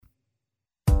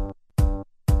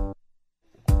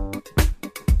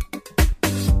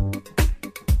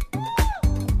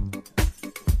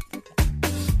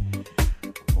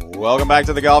Welcome back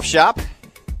to the Golf Shop.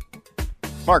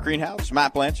 Mark Greenhouse,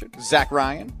 Matt Blanchard, Zach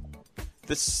Ryan.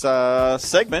 This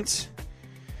segment,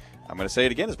 I'm going to say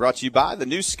it again, is brought to you by the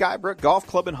new Skybrook Golf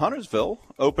Club in Huntersville,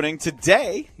 opening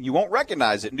today. You won't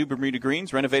recognize it. New Bermuda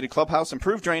greens, renovated clubhouse,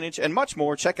 improved drainage, and much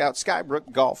more. Check out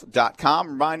skybrookgolf.com.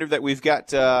 Reminder that we've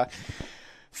got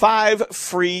 5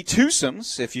 free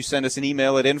twosomes if you send us an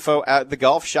email at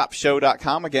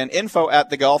info@thegolfshopshow.com. Again,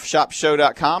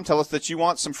 info@thegolfshopshow.com. Tell us that you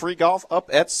want some free golf up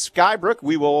at Skybrook.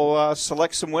 We will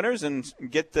select some winners and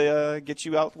get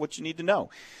you out what you need to know.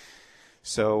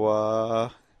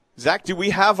 So, Zach, do we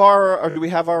have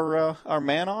our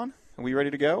man on? Are we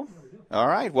ready to go? All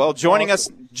right. Well, joining us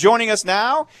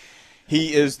now,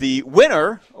 he is the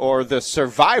winner or the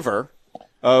survivor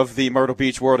of the Myrtle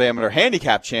Beach World Amateur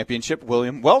Handicap Championship.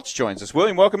 William Welch joins us.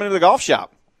 William, welcome into the Golf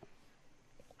Shop.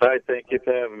 Hi, thank you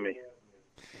for having me.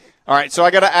 All right, so I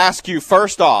got to ask you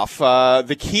first off,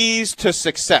 the keys to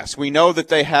success. We know that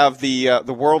they have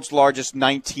the world's largest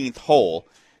 19th hole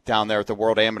down there at the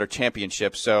World Amateur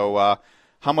Championship. So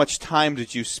how much time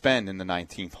did you spend in the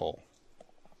 19th hole?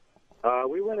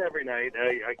 We went every night.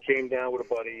 I came down with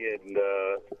a buddy, and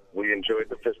we enjoyed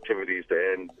the festivities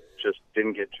and just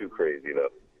didn't get too crazy,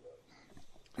 though.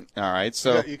 All right,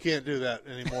 so you can't do that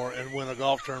anymore and win a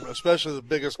golf tournament, especially the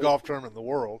biggest golf tournament in the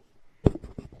world.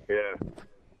 Yeah.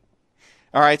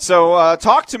 All right, so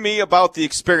talk to me about the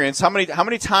experience. How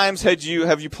many times have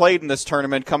you played in this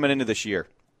tournament coming into this year?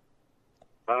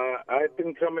 I've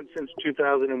been coming since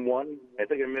 2001. I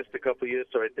think I missed a couple of years,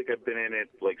 so I think I've been in it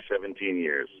like 17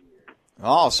 years.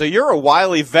 Oh, so you're a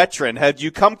wily veteran. Had you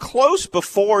come close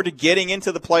before to getting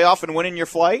into the playoff and winning your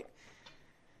flight?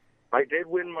 I did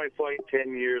win my flight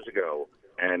 10 years ago,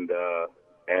 and the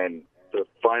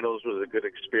finals was a good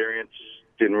experience.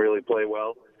 Didn't really play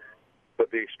well,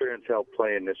 but the experience helped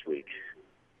playing this week.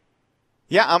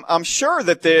 Yeah, I'm sure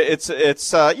that it's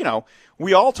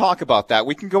we all talk about that.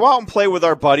 We can go out and play with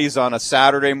our buddies on a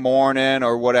Saturday morning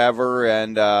or whatever,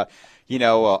 and a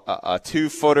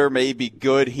 2-footer may be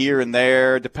good here and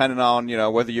there, depending on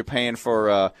whether you're paying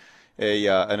for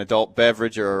an adult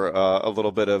beverage or a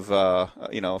little bit of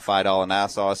 $5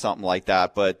 Nassau or something like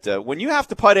that. But when you have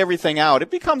to putt everything out,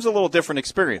 it becomes a little different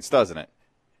experience, doesn't it?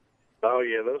 Oh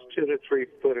yeah, those 2 to 3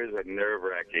 footers are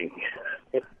nerve-wracking.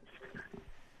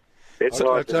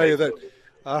 I tell you that.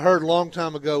 I heard a long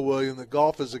time ago, William, that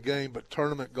golf is a game, but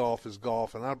tournament golf is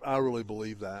golf, and I really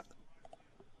believe that.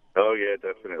 Oh, yeah,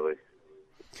 definitely.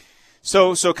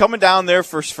 So coming down there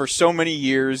for so many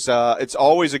years, it's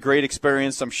always a great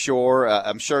experience, I'm sure.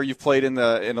 I'm sure you've played in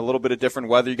a little bit of different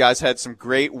weather. You guys had some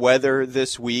great weather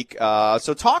this week.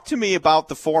 So talk to me about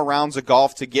the 4 rounds of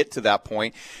golf to get to that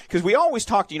point, because we always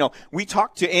talked, we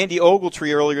talked to Andy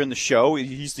Ogletree earlier in the show.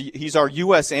 He's our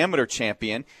U.S. amateur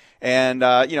champion. And,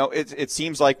 it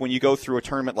seems like when you go through a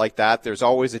tournament like that, there's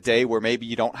always a day where maybe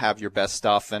you don't have your best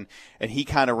stuff. And he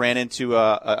kind of ran into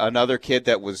another kid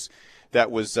that was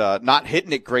not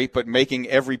hitting it great, but making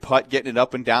every putt, getting it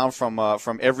up and down from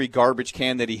every garbage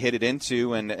can that he hit it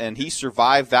into. And he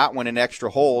survived that one in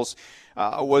extra holes.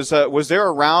 Was there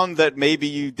a round that maybe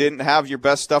you didn't have your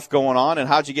best stuff going on, and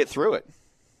how'd you get through it?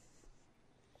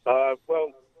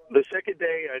 Well, the second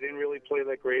day I didn't really play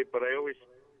that great, but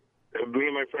me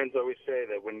and my friends always say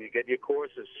that when you get your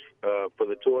courses for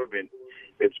the tournament,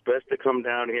 it's best to come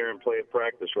down here and play a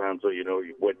practice round so you know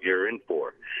what you're in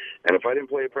for. And if I didn't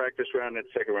play a practice round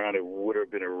that second round, it would have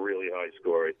been a really high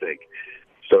score, I think.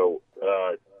 So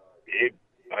I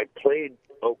played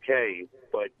okay,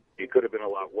 but it could have been a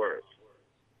lot worse.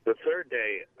 The third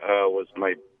day was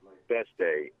my best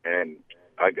day, and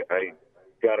I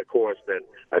got a course that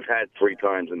I've had 3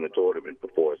 times in the tournament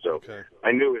before, so okay.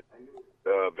 I knew it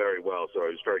very well, so I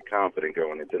was very confident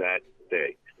going into that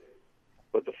day.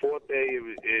 But the fourth day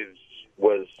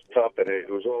was tough, and it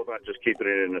was all about just keeping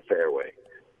it in the fairway.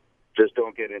 Just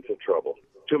don't get into trouble.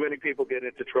 Too many people get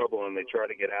into trouble, and they try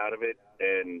to get out of it,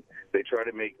 and they try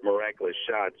to make miraculous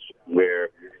shots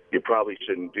where you probably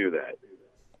shouldn't do that.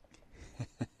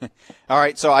 All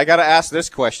right, so I got to ask this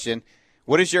question.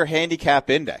 What is your handicap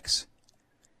index?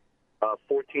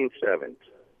 14.7.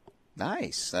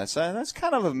 Nice. That's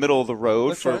kind of a middle of the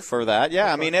road for that. Yeah,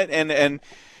 That's I mean, and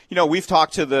we've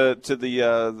talked to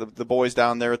the boys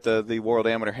down there at the World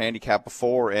Amateur Handicap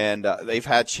before, and they've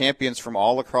had champions from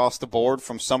all across the board,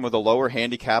 from some of the lower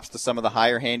handicaps to some of the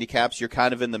higher handicaps. You're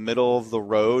kind of in the middle of the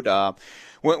road.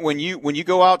 When you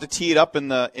go out to tee it up in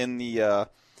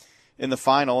the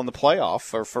final, in the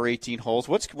playoff for 18 holes,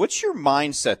 what's your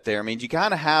mindset there? I mean, you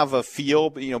kind of have a feel,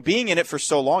 being in it for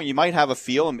so long, you might have a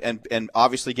feel, and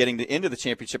obviously getting into the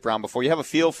championship round before, you have a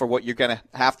feel for what you're going to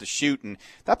have to shoot, and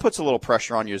that puts a little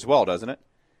pressure on you as well, doesn't it?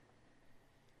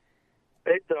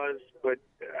 It does, but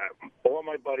all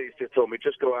my buddies just told me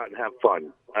just go out and have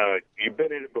fun. You've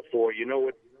been in it before. You know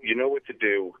what to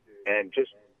do, and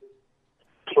just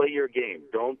play your game.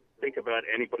 Don't think about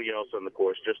anybody else on the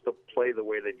course. Just to play the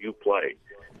way that you play.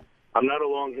 I'm not a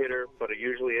long hitter, but I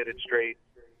usually hit it straight.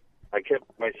 I kept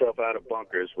myself out of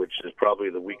bunkers, which is probably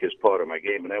the weakest part of my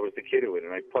game, and I was the key to it,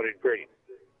 and I putted great.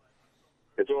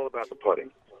 It's all about the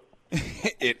putting.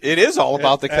 It is all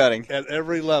about the cutting. At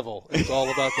every level, it's all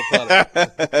about the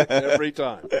putting. Every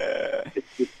time.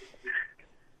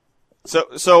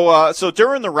 So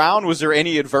during the round, was there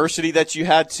any adversity that you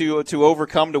had to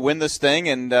overcome to win this thing?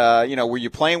 And were you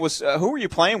playing with who were you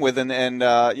playing with? And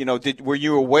were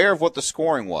you aware of what the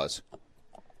scoring was?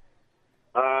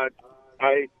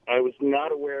 I was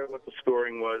not aware of what the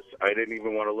scoring was. I didn't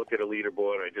even want to look at a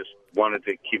leaderboard. I just wanted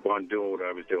to keep on doing what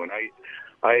I was doing.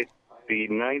 The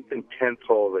 9th and 10th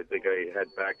hole, I think I had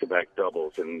back-to-back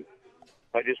doubles, and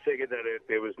I just figured that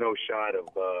there was no shot of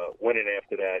winning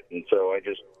after that, and so I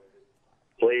just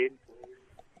played,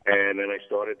 and then I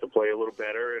started to play a little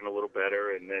better,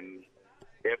 and then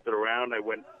after the round, I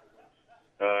went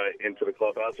into the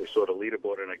clubhouse. I saw the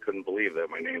leaderboard, and I couldn't believe that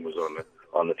my name was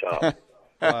on the top.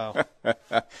 Wow,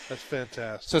 that's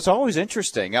fantastic. So it's always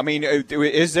interesting. I mean,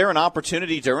 is there an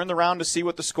opportunity during the round to see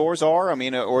what the scores are? I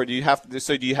mean, or do you have to?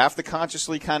 So do you have to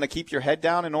consciously kind of keep your head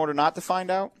down in order not to find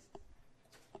out?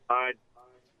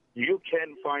 You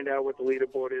can find out what the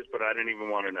leaderboard is, but I didn't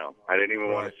even want to know. I didn't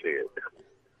even want to see it.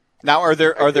 Now, are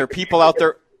there people out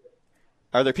there?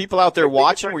 Are there people out there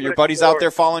watching? Were your buddies out there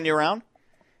following you around?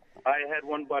 I had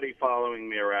one buddy following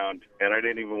me around, and I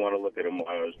didn't even want to look at him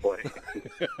while I was playing.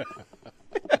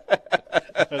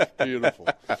 That's beautiful.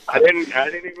 I didn't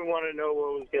even want to know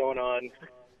what was going on.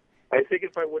 I think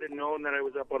if I would have known that I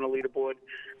was up on a leaderboard,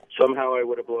 somehow I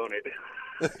would have blown it.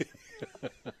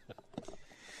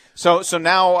 So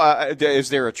now, is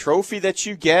there a trophy that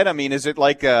you get? I mean, is it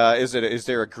like is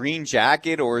there a green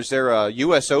jacket, or is there a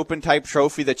U.S. Open type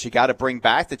trophy that you got to bring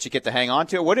back that you get to hang on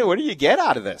to? What do you get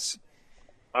out of this?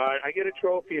 I get a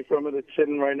trophy from it that's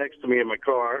sitting right next to me in my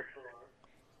car.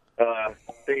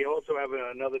 They also have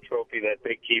another trophy that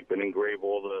they keep and engrave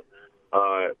all the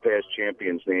past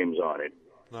champions' names on it.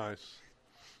 Nice.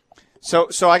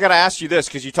 So I got to ask you this,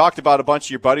 because you talked about a bunch of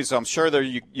your buddies. So I'm sure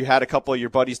you had a couple of your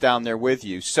buddies down there with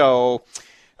you. So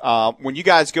when you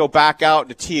guys go back out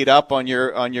to tee it up on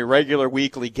your regular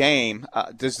weekly game,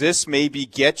 does this maybe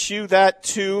get you that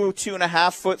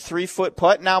 2.5 foot, 3 foot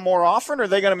putt now more often? Or are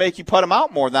they going to make you putt them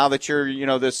out more now that you're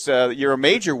you're a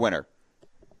major winner?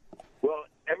 Well,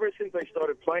 ever since I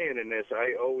started playing in this,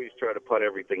 I always try to putt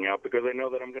everything out because I know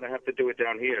that I'm going to have to do it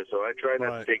down here. So I try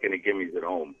not to take any gimmies at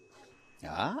home.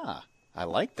 Ah, I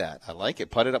like that. I like it.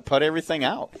 Putt everything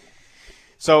out.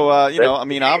 So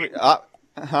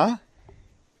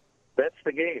That's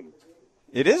the game.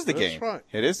 It is the game. Right.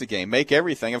 It is the game. Make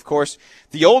everything. Of course,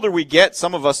 the older we get,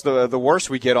 some of us, the worse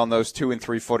we get on those 2 and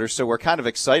 3 footers. So we're kind of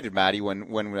excited, Matty,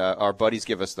 when our buddies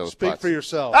give us those putts. Speak for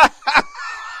yourself.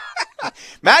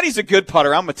 Matty's a good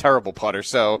putter. I'm a terrible putter.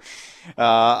 So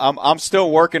I'm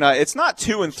still working on. It's not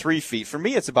 2 and 3 feet for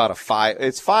me. It's about a 5.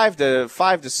 It's 5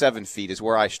 to 7 feet is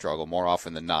where I struggle more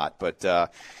often than not. But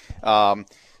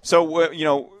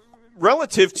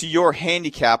relative to your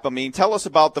handicap, I mean, tell us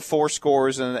about the 4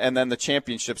 scores and then the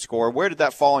championship score. Where did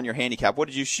that fall on your handicap? What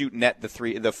did you shoot net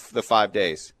the 5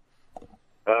 days?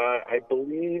 I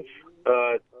believe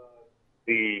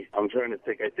I'm trying to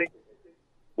think. I think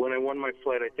when I won my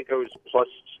flight, I think I was plus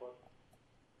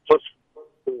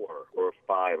 4 or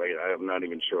 5. I'm not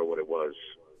even sure what it was,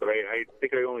 but I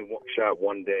think I only shot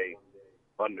one day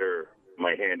under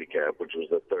my handicap, which was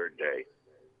the 3rd day.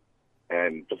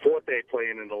 And the 4th day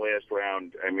playing in the last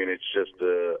round, I mean, it's just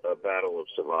a battle of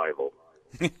survival.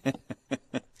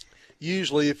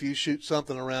 Usually if you shoot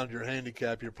something around your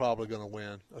handicap, you're probably going to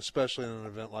win, especially in an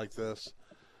event like this.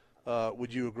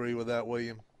 Would you agree with that,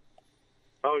 William?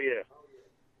 Oh, yeah.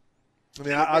 I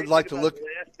mean, I'd like to look. The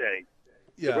last day.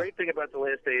 Yeah. The great thing about the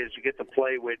last day is you get to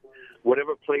play with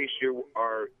whatever place you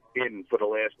are in for the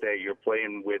last day. You're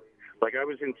playing with, like I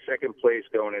was in 2nd place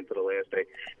going into the last day,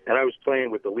 and I was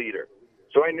playing with the leader.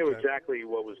 So I knew exactly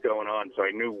what was going on. So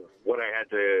I knew what I had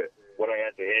to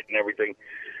hit and everything.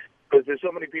 Because there's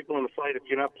so many people in the fight. If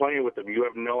you're not playing with them, you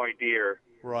have no idea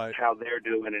how they're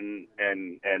doing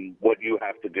and what you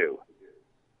have to do.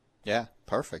 Yeah,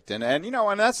 perfect. And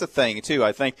that's the thing too.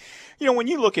 I think, when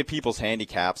you look at people's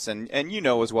handicaps and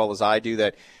as well as I do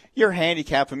that your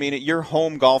handicap, I mean, at your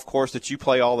home golf course that you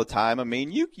play all the time, I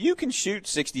mean, you can shoot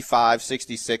 65,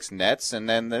 66 nets, and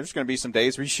then there's going to be some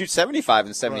days where you shoot 75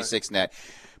 and 76 net.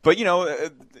 But,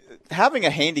 having a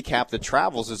handicap that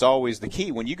travels is always the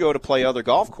key. When you go to play other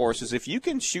golf courses, if you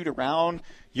can shoot around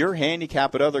your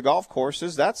handicap at other golf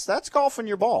courses, that's golfing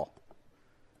your ball.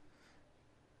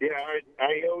 Yeah,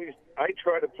 I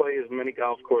try to play as many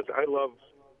golf courses. I love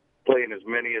playing as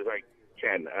many as I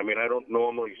can. I mean, I don't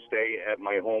normally stay at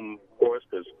my home course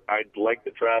because I'd like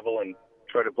to travel and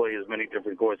try to play as many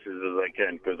different courses as I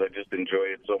can because I just enjoy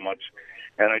it so much,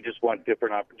 and I just want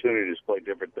different opportunities to play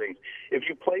different things. If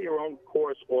you play your own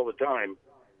course all the time,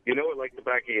 you know it like the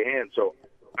back of your hand, so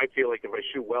I feel like if I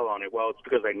shoot well on it, well, it's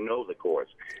because I know the course.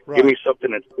 Right. Give me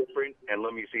something that's different, and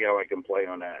let me see how I can play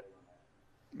on that.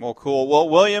 Well, cool. Well,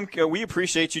 William, we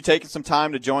appreciate you taking some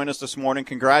time to join us this morning.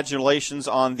 Congratulations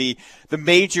on the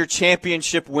major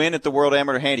championship win at the World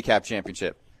Amateur Handicap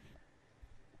Championship.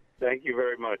 Thank you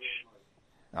very much.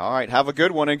 All right, have a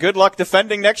good one, and good luck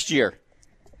defending next year.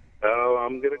 Oh,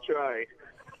 I'm going to try.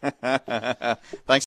 Thanks.